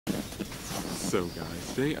So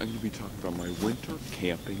guys, today I'm going to be talking about my winter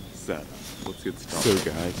camping setup. Let's get started. So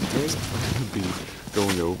guys, today I'm going to be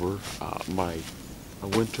going over my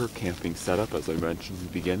winter camping setup, as I mentioned in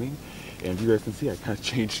the beginning. And you guys can see I kind of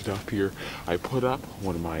changed it up here. I put up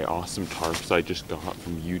one of my awesome tarps I just got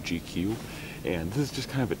from UGQ. And this is just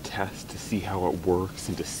kind of a test to see how it works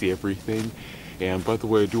and to see everything. And by the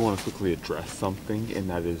way, I do want to quickly address something, and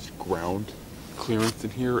that is ground clearance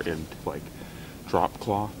in here and like drop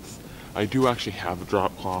cloths. I do actually have a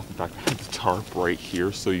drop cloth. In fact, I have the tarp right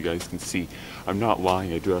here so you guys can see. I'm not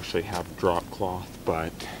lying, I do actually have a drop cloth,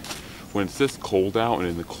 but when it's this cold out and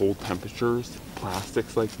in the cold temperatures,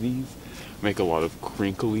 plastics like these make a lot of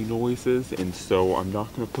crinkly noises, and so I'm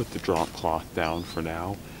not going to put the drop cloth down for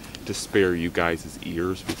now to spare you guys'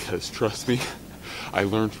 ears, because trust me, I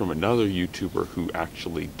learned from another YouTuber who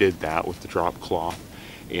actually did that with the drop cloth,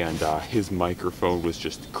 and his microphone was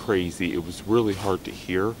just crazy. It was really hard to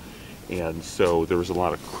hear, and so there was a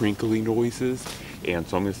lot of crinkly noises, and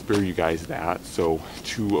so I'm going to spare you guys that. So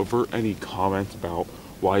to avert any comments about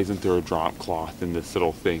why isn't there a drop cloth in this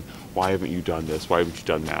little thing, why haven't you done this, why haven't you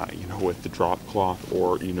done that, you know, with the drop cloth,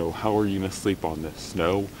 or, you know, how are you going to sleep on this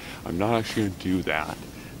snow? I'm not actually going to do that.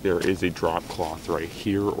 There is a drop cloth right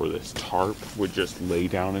here, or this tarp would just lay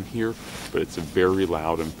down in here, but it's very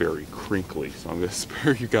loud and very crinkly, so I'm going to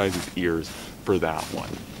spare you guys' ears for that one.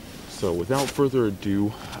 So without further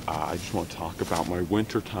ado, I just want to talk about my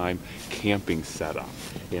wintertime camping setup.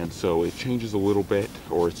 And so it changes a little bit,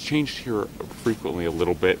 or it's changed here frequently a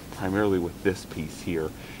little bit, primarily with this piece here.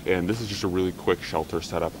 And this is just a really quick shelter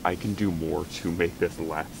setup. I can do more to make this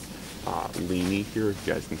less leany here. You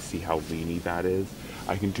guys can see how leany that is.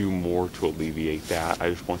 I can do more to alleviate that. I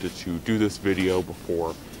just wanted to do this video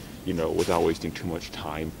before, you know, without wasting too much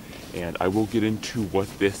time. And I will get into what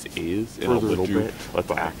this is in a little bit. Let's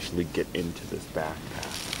actually get into this backpack.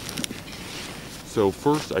 So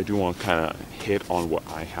first, I do want to kind of hit on what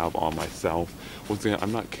I have on myself. Once again,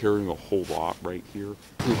 I'm not carrying a whole lot right here.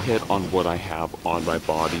 To hit on what I have on my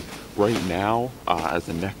body right now as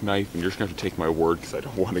a neck knife, and you're just going to have to take my word because I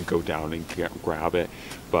don't want to go down and grab it.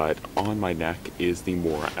 But on my neck is the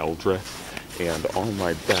Mora Eldris, and on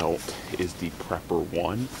my belt is the Prepper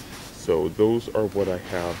 1. So those are what I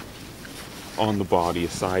have on the body,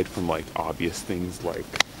 aside from like obvious things like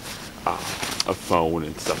a phone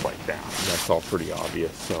and stuff like that. That's all pretty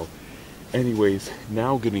obvious. So anyways,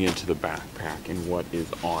 now getting into the backpack and what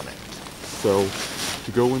is on it. So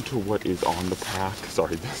to go into what is on the pack,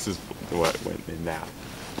 sorry, this is what went in that,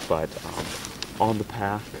 but on the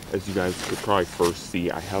pack, as you guys could probably first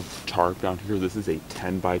see, I have the tarp down here. This is a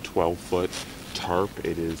 10 by 12 foot tarp.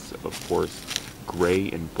 It is, of course, gray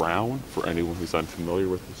and brown. For anyone who's unfamiliar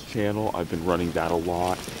with this channel, I've been running that a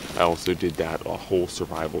lot. I also did that a whole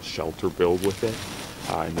survival shelter build with it.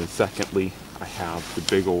 And then secondly, I have the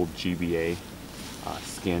big old GBA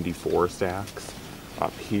Scandi Forest Axe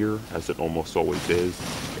up here, as it almost always is.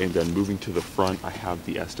 And then moving to the front, I have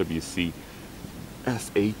the SWC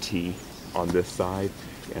SAT on this side.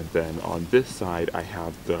 And then on this side, I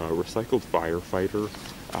have the Recycled Firefighter.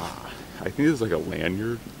 I think this is like a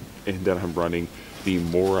lanyard. And then I'm running the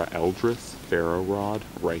Mora Eldris ferro rod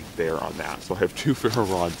right there on that. So I have two ferro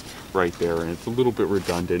rods right there, and it's a little bit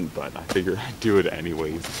redundant, but I figured I'd do it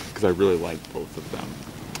anyways because I really like both of them.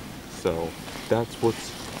 So that's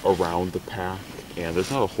what's around the pack, and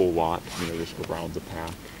there's not a whole lot, you know, just around the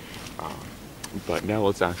pack. But now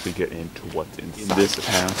let's actually get into what's inside this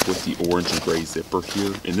pack with the orange and gray zipper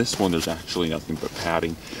here. In this one, there's actually nothing but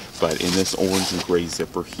padding, but in this orange and gray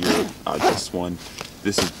zipper here,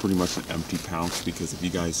 this is pretty much an empty pouch, because if you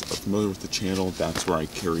guys are familiar with the channel, that's where I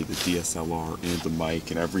carry the DSLR and the mic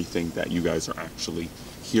and everything that you guys are actually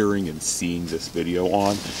hearing and seeing this video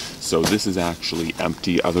on. So this is actually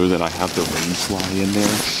empty, other than I have the rain fly in there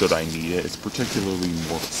should I need it. It's particularly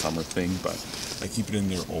more of a summer thing, but I keep it in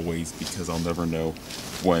there always because I'll never know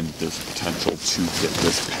when there's potential to hit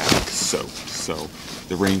this pack. So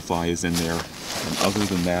the rain fly is in there, and other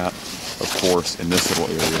than that, of course, in this little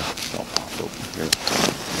area, I'll pop open here.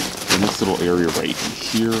 In this little area right in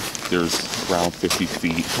here, there's around 50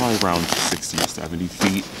 feet, probably around 60 or 70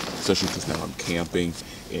 feet, especially because now I'm camping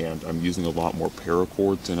and I'm using a lot more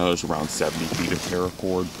paracord. So now there's around 70 feet of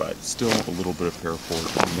paracord, but still a little bit of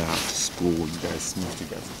paracord on that spool. Most of you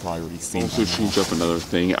guys have probably already seen. Also change up another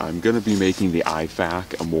thing. I'm going to be making the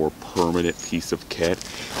IFAK a more permanent piece of kit.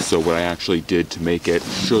 So what I actually did to make it,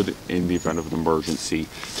 in the event of an emergency,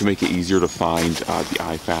 to make it easier to find, the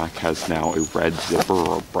IFAK has now a red zipper,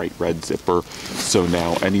 or a bright red zipper. So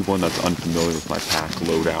now anyone that's unfamiliar with my pack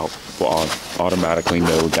loadout will automatically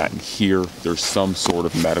know that in here there's some sort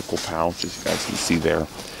of medical pouch, as you guys can see there.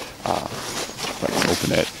 if I can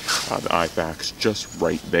open it, the IFAC's just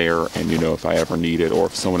right there, and you know, if I ever need it or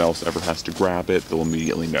if someone else ever has to grab it, they'll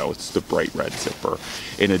immediately know it's the bright red zipper.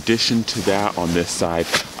 In addition to that, on this side,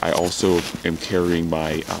 I also am carrying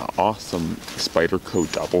my awesome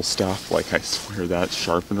Spyderco double stuff. Like, I swear, that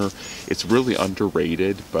sharpener, it's really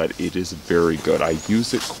underrated, but it is very good. I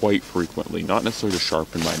use it quite frequently, not necessarily to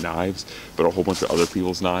sharpen my knives, but a whole bunch of other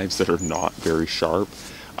people's knives that are not very sharp,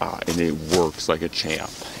 and it works like a champ.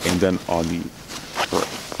 And then on the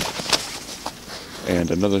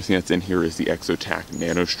and another thing that's in here is the Exotac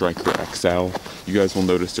Nano Striker XL. You guys will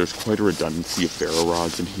notice there's quite a redundancy of ferro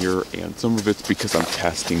rods in here, and some of it's because I'm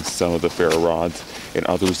testing some of the ferro rods, and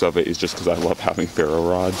others of it is just because I love having ferro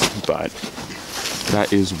rods, but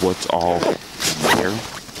that is what's all there.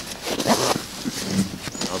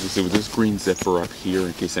 Obviously, with this green zipper up here,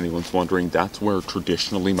 in case anyone's wondering, that's where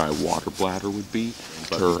traditionally my water bladder would be.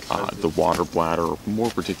 The water bladder, more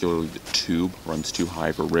particularly the tube, runs too high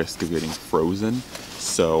of a risk of getting frozen,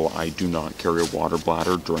 so I do not carry a water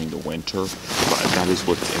bladder during the winter, but that is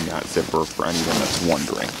what's in that zipper for anyone that's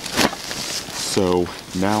wondering. So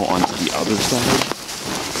now onto the other side.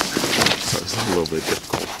 So it's a little bit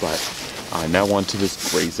difficult, but now onto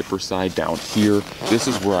this gray zipper side down here. This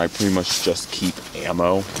is where I pretty much just keep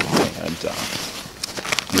ammo, and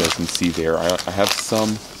you guys can see there I have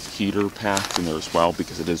some heater packs in there as well,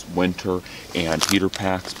 because it is winter, and heater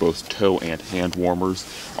packs, both toe and hand warmers,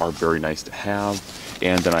 are very nice to have.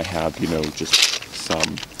 And then I have, you know, just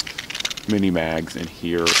some mini mags in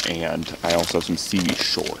here, and I also have some CB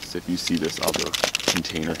shorts. If you see this other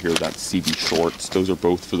container here, that's CB shorts. Those are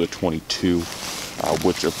both for the 22,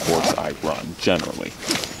 which of course I run generally.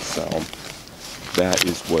 So that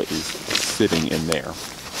is what is sitting in there.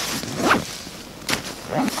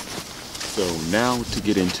 So now to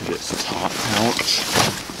get into this top pouch,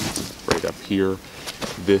 right up here,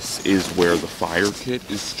 this is where the fire kit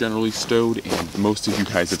is generally stowed, and most of you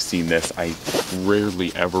guys have seen this. I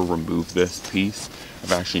rarely ever remove this piece.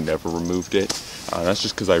 I've actually never removed it. That's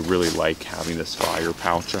just because I really like having this fire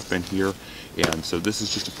pouch up in here. And so this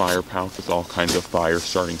is just a fire pouch with all kinds of fire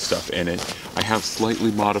starting stuff in it. I have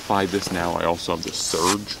slightly modified this now. I also have the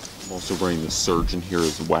Surge. I'm also running the Surge in here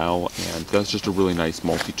as well, and that's just a really nice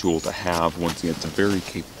multi-tool to have. Once again, it's a very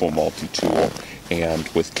capable multi-tool, and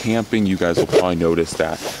with camping, you guys will probably notice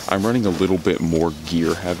that I'm running a little bit more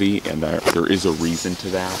gear heavy, and there is a reason to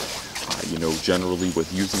that. You know, generally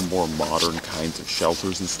with using more modern kinds of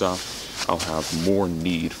shelters and stuff, I'll have more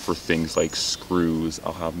need for things like screws.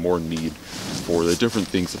 I'll have more need for the different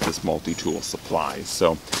things that this multi-tool supplies.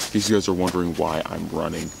 So if you guys are wondering why I'm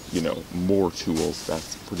running, you know, more tools,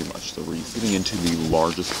 that's pretty much the reason. Getting into the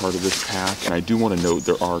largest part of this pack, and I do want to note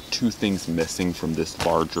there are two things missing from this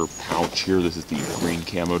larger pouch here. This is the green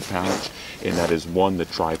camoed pouch, and that is one, the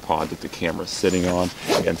tripod that the camera's sitting on,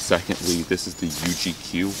 and secondly, this is the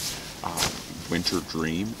UGQ Winter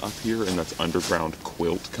Dream up here, and that's Underground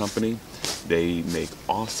Quilt Company. They make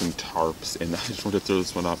awesome tarps, and I just wanted to throw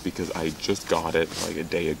this one up because I just got it like a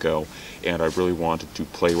day ago, and I really wanted to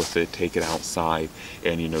play with it, take it outside,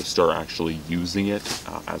 and you know, start actually using it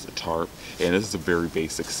as a tarp. And this is a very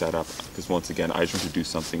basic setup, because once again, I just want to do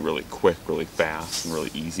something really quick, really fast, and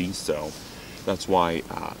really easy. So that's why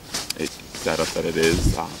it's set up that it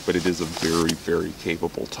is, but it is a very, very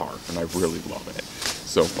capable tarp, and I really love it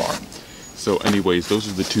so far. So anyways, those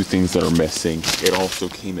are the two things that are missing. It also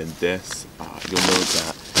came in this. You'll note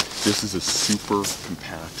that this is a super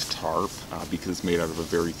compact tarp because it's made out of a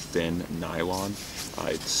very thin nylon.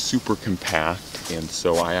 It's super compact, and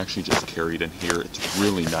so I actually just carried in here. It's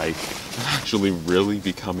really nice. I'm actually really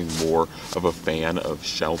becoming more of a fan of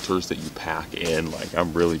shelters that you pack in. Like,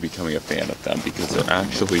 I'm really becoming a fan of them because they're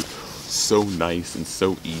actually so nice and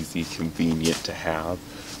so easy, convenient to have.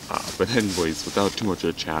 But anyways, without too much of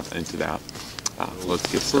a chat into that,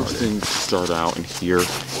 let's get started. First thing to start out in here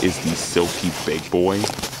is the Silky Big Boy,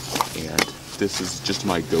 and this is just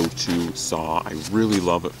my go-to saw. I really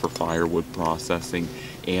love it for firewood processing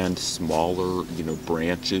and smaller, you know,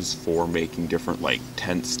 branches for making different like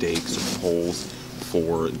tent stakes or poles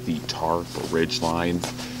for the tarp or ridge lines.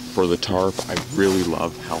 For the tarp, I really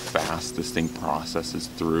love how fast this thing processes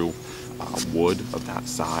through wood of that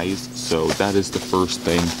size. So that is the first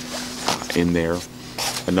thing in there.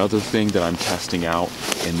 Another thing that I'm testing out,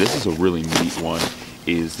 and this is a really neat one,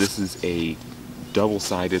 is this is a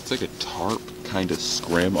double-sided, it's like a tarp kind of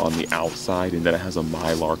scrim on the outside, and then it has a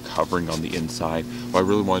mylar covering on the inside. What I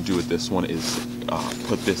really want to do with this one is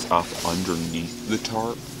put this up underneath the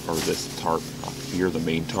tarp, or this tarp up here, the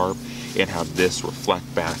main tarp, and have this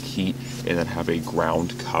reflect back heat, and then have a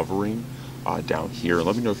ground covering down here.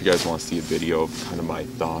 Let me know if you guys want to see a video of kind of my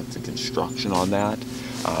thoughts and construction on that.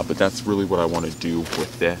 But that's really what I want to do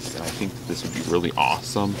with this, and I think that this would be really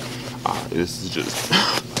awesome. This is just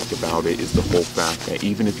like about it is the whole fact that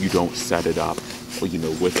even if you don't set it up, you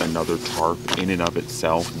know, with another tarp in and of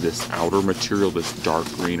itself, this outer material, this dark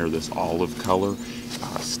green or this olive color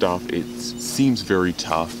stuff, it seems very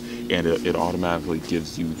tough, and it automatically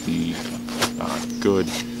gives you the good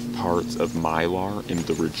parts of Mylar in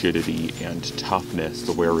the rigidity and toughness,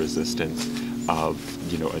 the wear resistance of,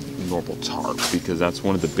 you know, a normal tarp, because that's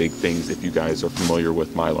one of the big things. If you guys are familiar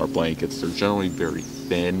with Mylar blankets, they're generally very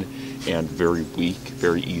thin and very weak,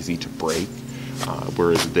 very easy to break,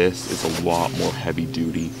 whereas this is a lot more heavy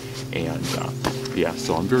duty. And yeah,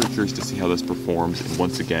 so I'm very curious to see how this performs. And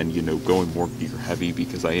once again, you know, going more gear heavy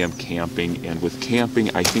because I am camping, and with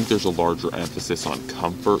camping I think there's a larger emphasis on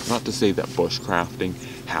comfort. Not to say that bushcrafting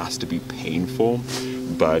has to be painful,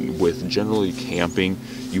 but with generally camping,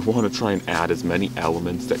 you want to try and add as many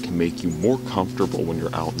elements that can make you more comfortable when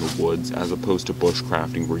you're out in the woods, as opposed to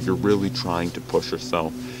bushcrafting where you're really trying to push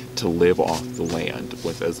yourself to live off the land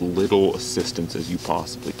with as little assistance as you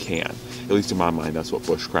possibly can. At least in my mind, that's what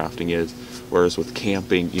bushcrafting is. Whereas with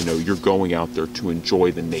camping, you know, you're going out there to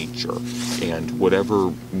enjoy the nature, and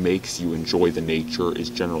whatever makes you enjoy the nature is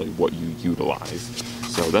generally what you utilize.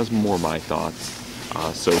 So that's more my thoughts.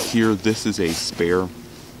 So here, this is a spare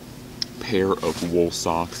pair of wool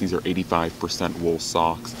socks. These are 85% wool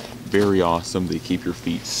socks. Very awesome. They keep your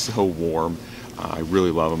feet so warm. I really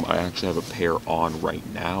love them. I actually have a pair on right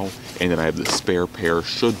now, and then I have the spare pair.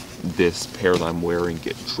 Should this pair that I'm wearing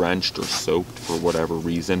get drenched or soaked for whatever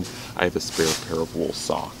reason, I have a spare pair of wool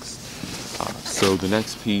socks. So the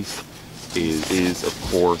next piece is of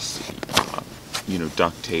course, you know,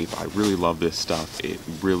 duct tape. I really love this stuff. It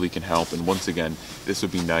really can help. And once again, this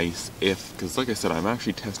would be nice if, because like I said, I'm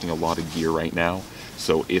actually testing a lot of gear right now.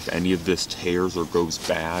 So if any of this tears or goes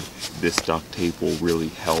bad, this duct tape will really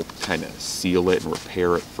help kind of seal it and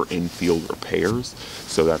repair it for in-field repairs.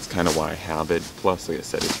 So that's kind of why I have it. Plus, like I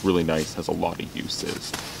said, it's really nice, has a lot of uses.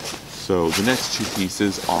 So the next two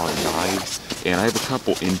pieces are knives, and I have a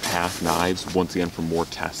couple impact knives, once again for more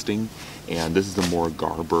testing. And this is the Mora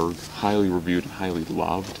Garberg, highly reviewed and highly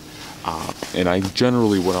loved. And I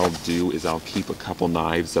generally, what I'll do is I'll keep a couple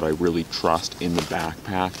knives that I really trust in the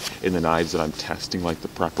backpack, and the knives that I'm testing, like the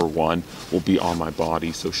Prepper 1, will be on my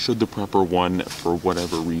body. So should the Prepper 1, for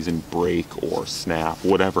whatever reason, break or snap,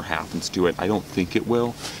 whatever happens to it, I don't think it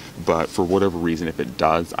will, but for whatever reason, if it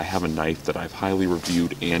does, I have a knife that I've highly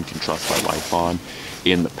reviewed and can trust my life on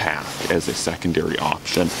in the pack as a secondary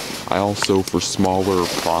option. I also, for smaller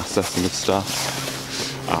processing of stuff,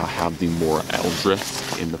 have the Mora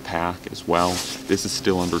Eldris in the pack as well. This is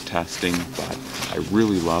still under testing, but I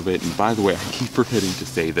really love it. And by the way, I keep forgetting to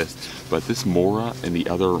say this, but this Mora and the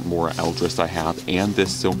other Mora Eldris I have, and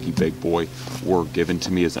this Silky Big Boy, were given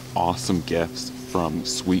to me as an awesome gifts from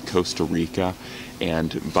sweet Costa Rica.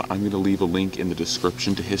 But I'm going to leave a link in the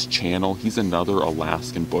description to his channel. He's another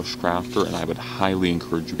Alaskan bushcrafter, and I would highly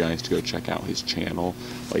encourage you guys to go check out his channel.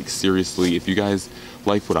 Like, seriously, if you guys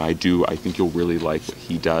like what I do, I think you'll really like what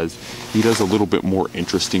he does. He does a little bit more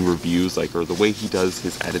interesting reviews, or the way he does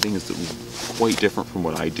his editing is quite different from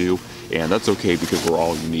what I do, and that's okay because we're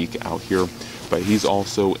all unique out here. But he's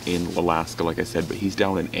also in Alaska, like I said, but he's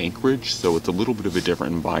down in Anchorage, so it's a little bit of a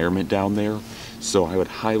different environment down there. So I would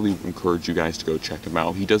highly encourage you guys to go check him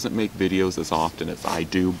out. He doesn't make videos as often as I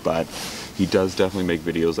do, but he does definitely make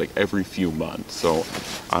videos like every few months. So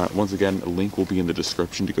once again, a link will be in the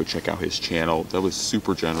description to go check out his channel. That was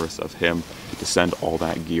super generous of him to send all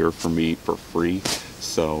that gear for me for free.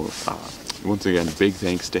 So once again, big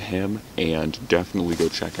thanks to him, and definitely go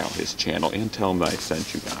check out his channel and tell him that I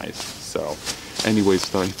sent you guys. So anyways,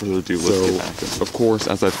 without any further ado, let's get back to it. Of course,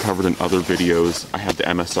 as I've covered in other videos, I have the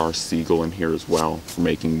MSR Seagull in here as well for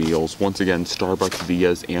making meals. Once again, Starbucks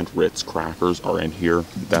Vias and Ritz crackers are in here.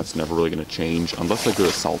 That's never really going to change unless I go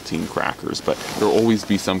to saltine crackers, but there'll always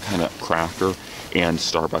be some kind of cracker and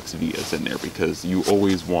Starbucks Vias in there, because you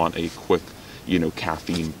always want a quick, you know,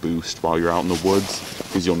 caffeine boost while you're out in the woods,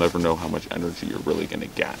 because you'll never know how much energy you're really going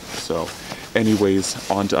to get. So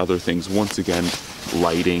anyways, on to other things. Once again,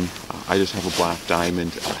 lighting. I just have a black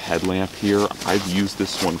diamond headlamp here. I've used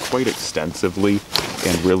this one quite extensively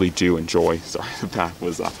and really do enjoy. Sorry, the back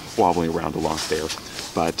was wobbling around a lot there.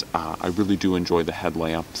 But I really do enjoy the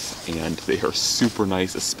headlamps, and they are super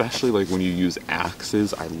nice, especially like when you use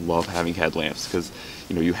axes. I love having headlamps because,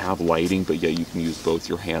 you know, you have lighting, but yet you can use both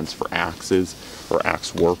your hands for axes, or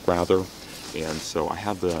axe work rather. And so I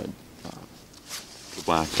have the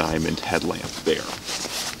black diamond headlamp there.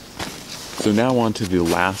 So now on to the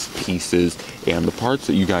last pieces and the parts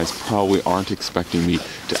that you guys probably aren't expecting me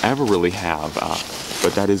to ever really have,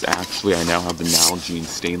 but that is actually, I now have the Nalgene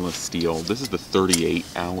stainless steel. This is the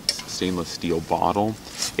 38-ounce stainless steel bottle,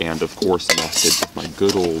 and of course nested with my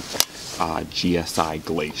good old GSI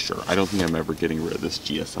Glacier. I don't think I'm ever getting rid of this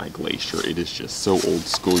GSI Glacier. It is just so old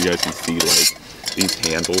school. You guys can see like these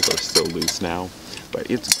handles are so loose now, but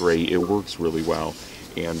it's great. It works really well.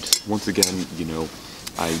 And once again, you know,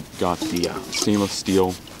 I got the stainless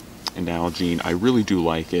steel and Nalgene. I really do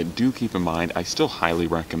like it. Do keep in mind, I still highly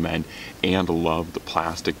recommend and love the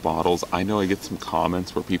plastic bottles. I know I get some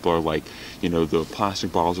comments where people are like, you know, the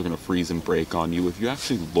plastic bottles are going to freeze and break on you. If you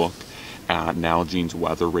actually look at Nalgene's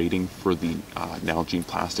weather rating for the Nalgene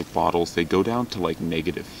plastic bottles, they go down to like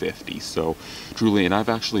 -50. So truly, and I've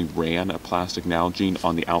actually ran a plastic Nalgene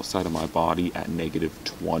on the outside of my body at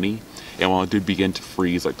 -20. And while it did begin to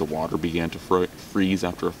freeze, like the water began to freeze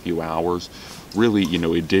after a few hours, really, you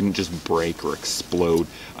know, it didn't just break or explode.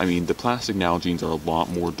 I mean, the plastic Nalgenes are a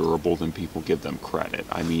lot more durable than people give them credit.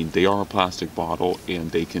 I mean, they are a plastic bottle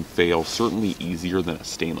and they can fail certainly easier than a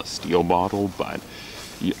stainless steel bottle, but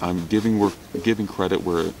I'm giving credit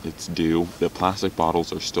where it's due. The plastic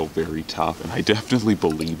bottles are still very tough, and I definitely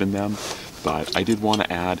believe in them. But I did want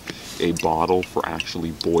to add a bottle for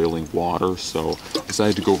actually boiling water, so I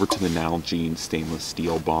decided to go over to the Nalgene stainless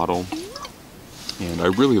steel bottle, and I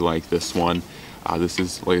really like this one. This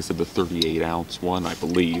is, like I said, the 38-ounce one, I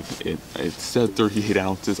believe. It said 38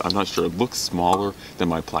 ounces. I'm not sure. It looks smaller than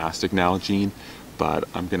my plastic Nalgene, but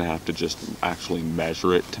I'm gonna have to just actually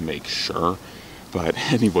measure it to make sure. But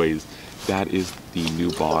anyways, that is the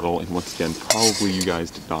new bottle, and once again, probably you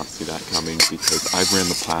guys did not see that coming because I've ran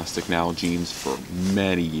the plastic Nalgenes for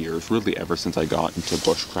many years, really ever since I got into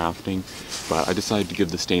bushcrafting, but I decided to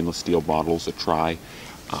give the stainless steel bottles a try,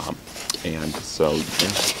 and so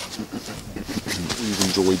yeah, you've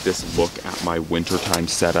enjoyed this look at my wintertime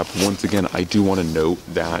setup. Once again, I do want to note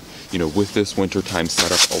that, you know, with this wintertime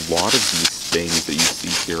setup, a lot of these things that you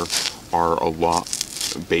see here are a lot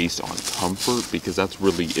based on comfort, because that's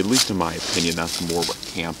really, at least in my opinion, that's more what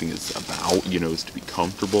camping is about, you know, is to be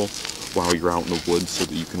comfortable while you're out in the woods so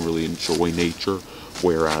that you can really enjoy nature,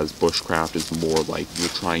 whereas bushcraft is more like you're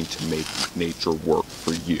trying to make nature work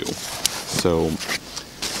for you. So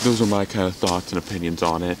those are my kind of thoughts and opinions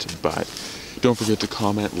on it, but don't forget to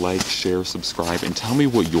comment, like, share, subscribe, and tell me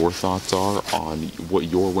what your thoughts are on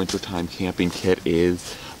what your wintertime camping kit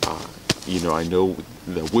is. You know, I know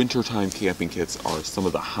the wintertime camping kits are some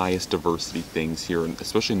of the highest diversity things here,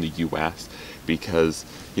 especially in the U.S., because,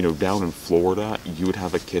 you know, down in Florida, you would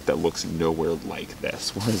have a kit that looks nowhere like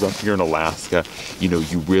this. Whereas up here in Alaska, you know,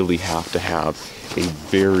 you really have to have a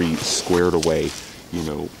very squared away, you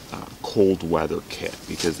know, cold weather kit,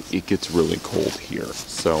 because it gets really cold here.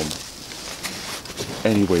 So,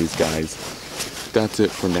 anyways, guys, that's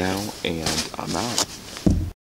it for now, and I'm out.